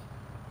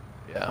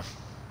 Yeah.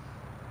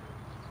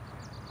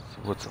 So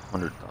what's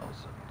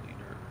 100,000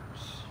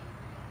 liters?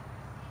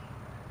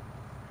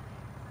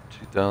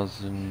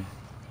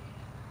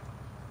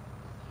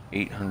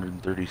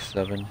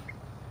 2,837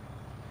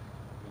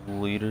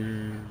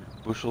 liter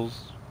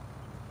bushels.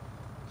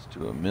 Let's do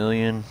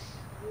 1,000,000.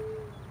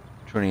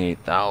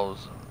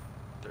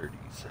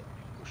 28,037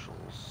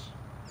 bushels.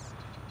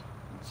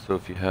 So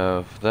if you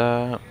have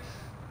that,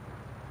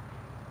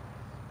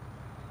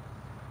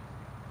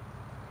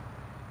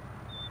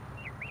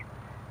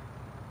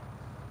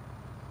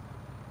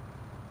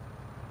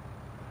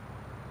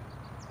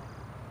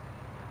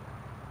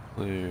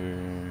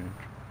 clear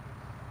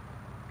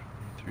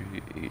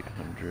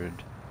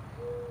 3,800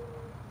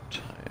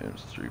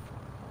 times 3.04.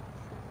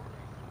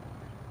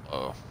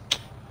 Oh,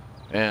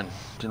 man,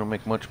 didn't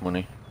make much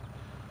money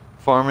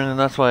farming, and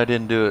that's why I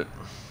didn't do it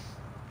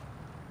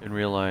in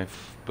real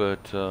life.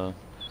 But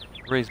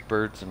raise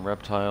birds and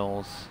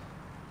reptiles.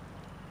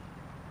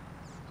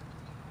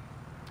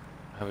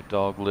 Have a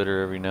dog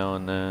litter every now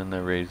and then. I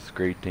raise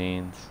Great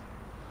Danes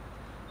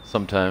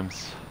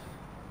sometimes.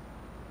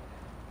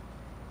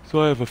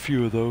 So I have a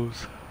few of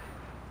those.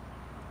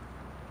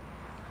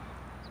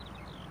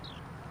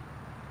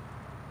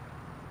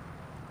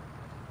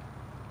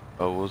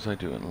 Oh, what was I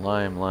doing?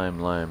 Lime, lime,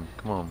 lime.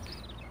 Come on.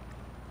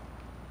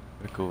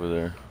 Back over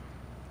there.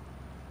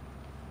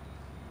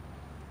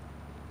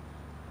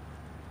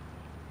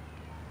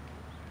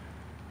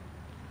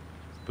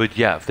 But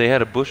yeah, if they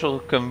had a bushel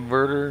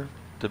converter,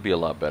 that'd be a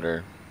lot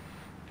better.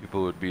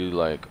 People would be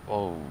like,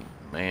 oh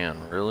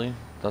man, really?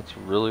 That's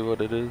really what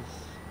it is?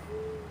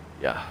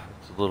 Yeah,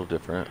 it's a little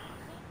different.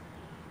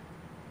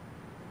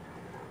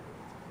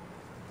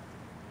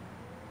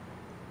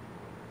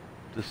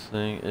 This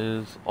thing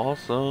is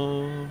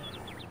awesome.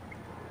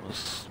 Let's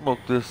smoke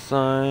this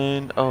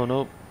sign. Oh,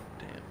 nope.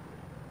 Damn.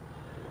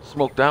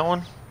 Smoke that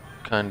one?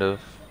 Kind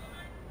of.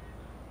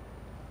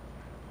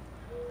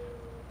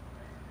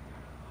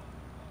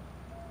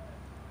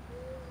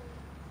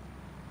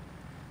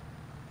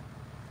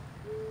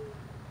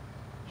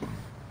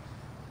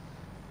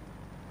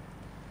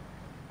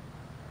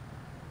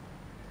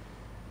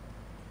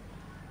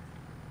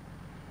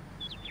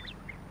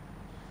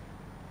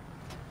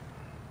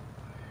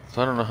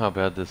 So I don't know how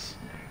bad this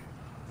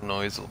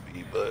noise will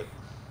be, but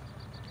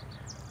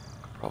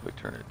I'll probably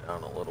turn it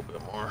down a little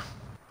bit more.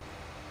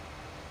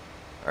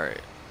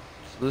 Alright,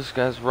 so this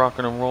guy's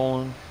rocking and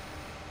rolling,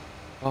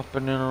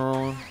 popping and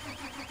rolling.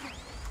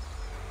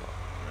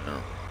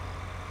 Yeah.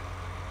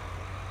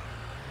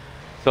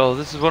 So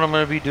this is what I'm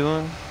going to be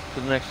doing for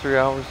the next 3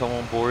 hours. I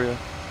won't bore you.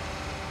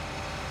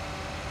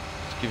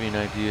 Just give you an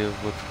idea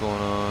of what's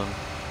going on,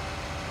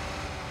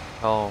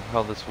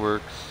 how this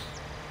works,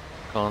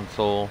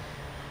 console.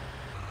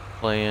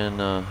 Playing,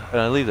 and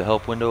I leave the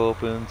help window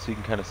open so you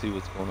can kind of see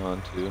what's going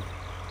on too.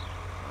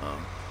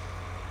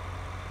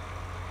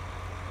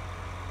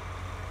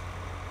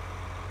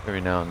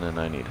 Every now and then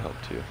I need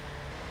help too.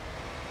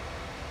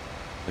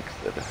 Like I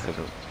said, I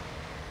haven't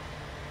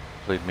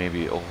played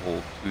maybe a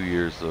whole 2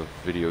 years of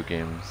video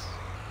games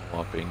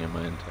whopping in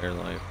my entire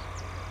life.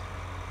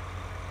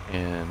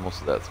 And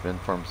most of that's been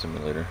Farm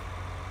Simulator.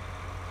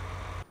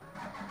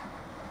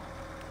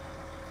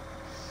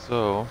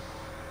 So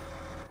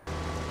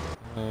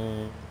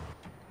I'm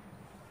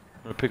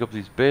gonna pick up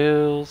these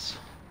bales.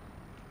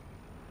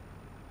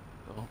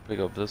 I'll pick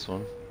up this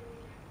one.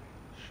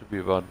 Should be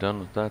about done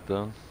with that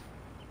done.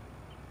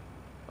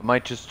 I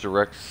might just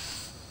direct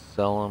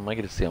sell them. I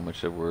get to see how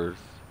much they're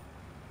worth.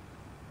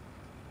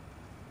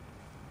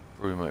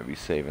 Or we might be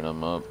saving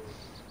them up.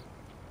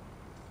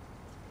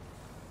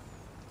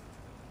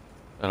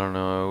 I don't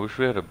know. I wish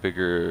we had a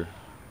bigger.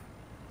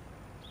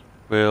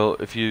 Well,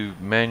 if you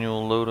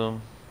manual load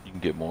them, you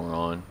can get more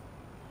on.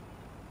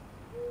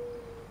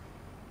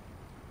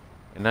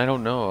 And I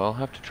don't know, I'll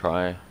have to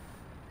try.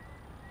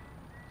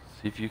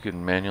 See if you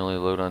can manually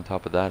load on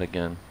top of that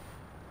again.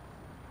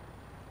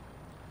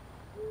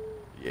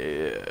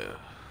 Yeah.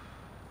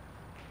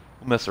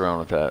 We'll mess around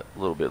with that a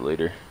little bit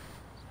later.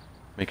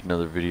 Make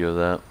another video of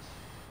that.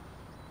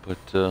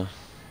 But,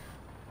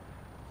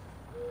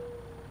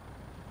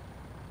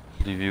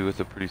 leave you with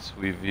a pretty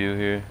sweet view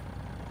here.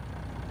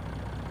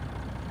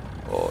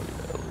 Oh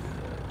yeah, look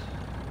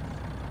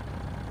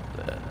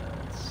at that.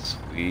 That's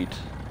sweet.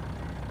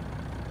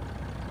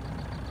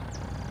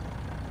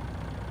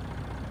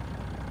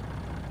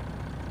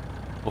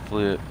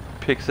 Hopefully it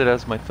picks it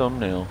as my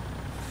thumbnail.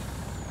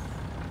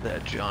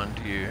 That John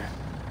Deere.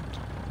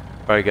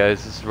 Alright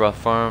guys, this is Roth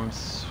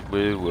Farms.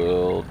 We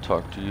will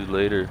talk to you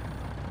later.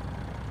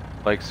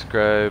 Like,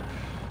 subscribe,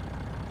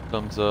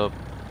 thumbs up,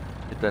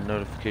 hit that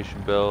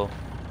notification bell,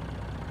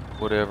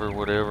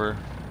 whatever.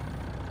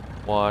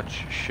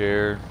 Watch,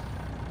 share,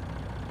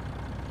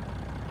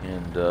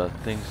 and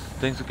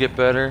things will get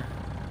better.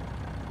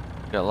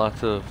 Got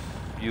lots of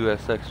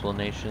US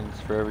explanations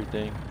for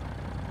everything,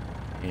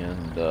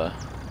 and we're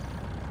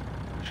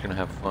just gonna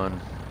have fun.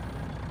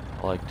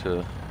 I like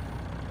to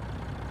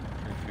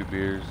drink a few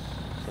beers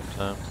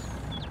sometimes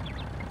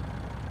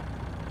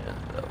and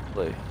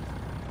play,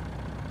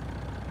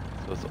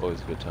 so it's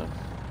always a good time.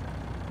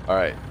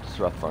 Alright, this is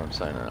Rough Farm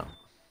signing out.